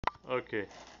Okay.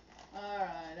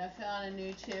 Alright, I found a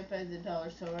new chip at the dollar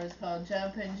store. It's called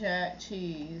Jumpin' Jack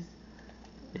Cheese.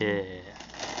 Yeah.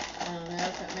 I don't know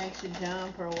if it makes you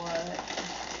jump or what.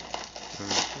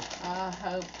 I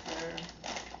hope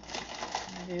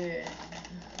they're good.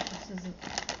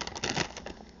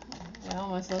 They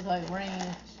almost look like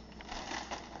ranch.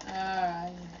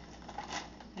 Alright.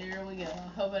 Here we go. I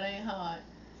hope it ain't hot.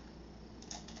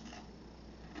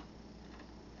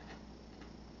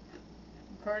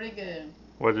 Pretty good.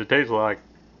 What does it taste like?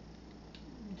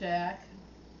 Jack.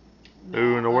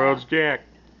 Who in the world's Jack?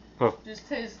 Huh. Just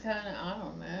tastes kind of, I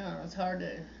don't know. It's hard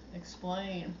to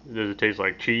explain. Does it taste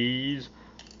like cheese?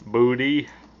 Booty?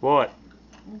 What?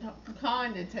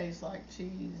 Kind of tastes like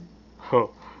cheese. Huh.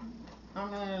 I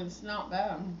mean, it's not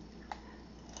bad.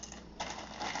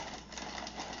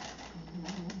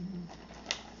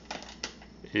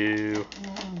 Ew.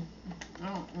 I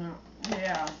don't know.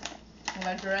 Yeah.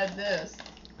 I dread this.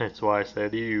 That's why I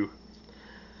said ew.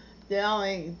 The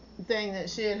only thing that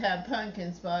should have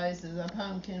pumpkin spice is a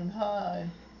pumpkin pie.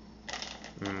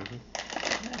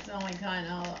 That's the only kind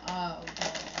of.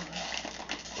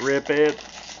 Rip it.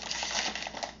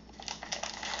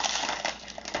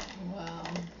 Wow.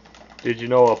 Did you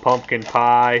know a pumpkin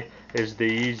pie is the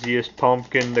easiest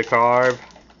pumpkin to carve?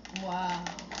 Wow.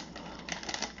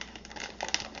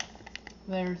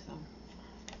 There's some.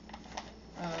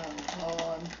 Oh,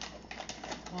 God.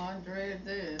 I dread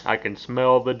this. I can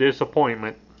smell the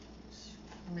disappointment.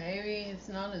 Maybe it's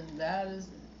not as bad as.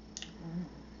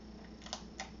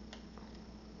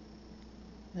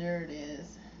 There it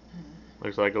is.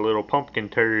 Looks like a little pumpkin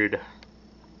turd.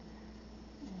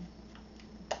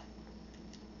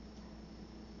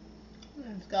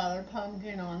 It's got a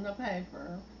pumpkin on the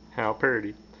paper. How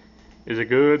pretty. Is it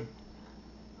good?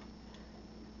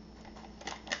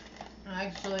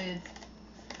 Actually, it's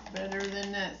better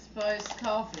than that spiced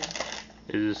coffee.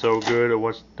 Is it so good it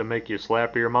wants to make you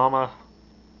slap your mama?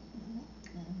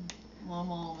 My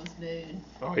mom was dead.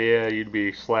 Oh yeah, you'd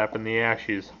be slapping the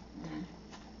ashes.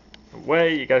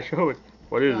 Wait, you gotta show it.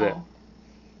 What is that?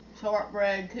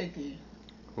 Shortbread cookie.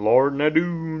 Lord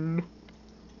Nadoon.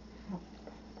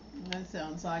 That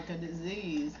sounds like a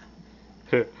disease.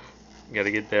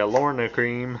 Gotta get that Lorna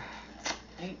cream.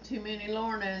 Ain't too many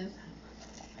Lornas.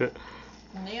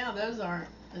 Yeah, those aren't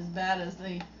as bad as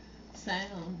they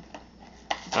sound.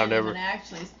 I've never even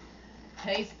actually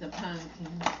taste the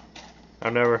pumpkin.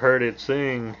 I've never heard it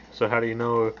sing, so how do you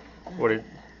know what it's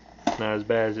not as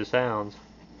bad as it sounds?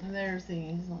 There's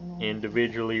these.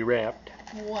 Individually wrapped.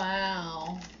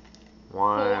 Wow.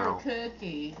 Wow. 4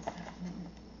 cookies.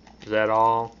 Is that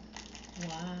all?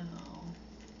 Wow.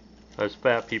 Us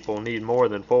fat people need more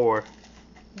than 4.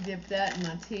 Dip that in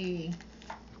my tea.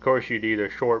 Of course you'd eat a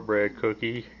shortbread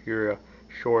cookie. You're a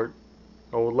short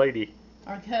old lady.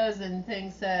 Our cousin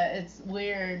thinks that it's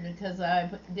weird because I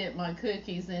dip my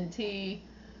cookies in tea.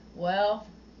 Well,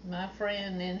 my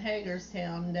friend in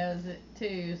Hagerstown does it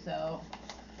too, so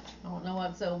I don't know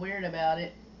what's so weird about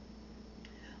it.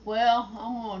 Well,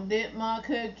 I'm going to dip my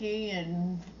cookie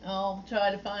and I'll try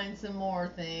to find some more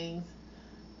things.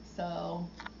 So,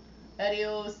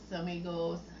 adios,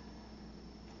 amigos.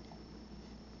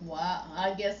 Wow,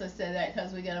 I guess I said that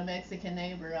because we got a Mexican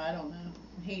neighbor. I don't know.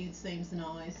 He seems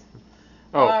nice.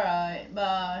 Oh. Alright,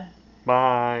 bye.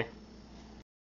 Bye.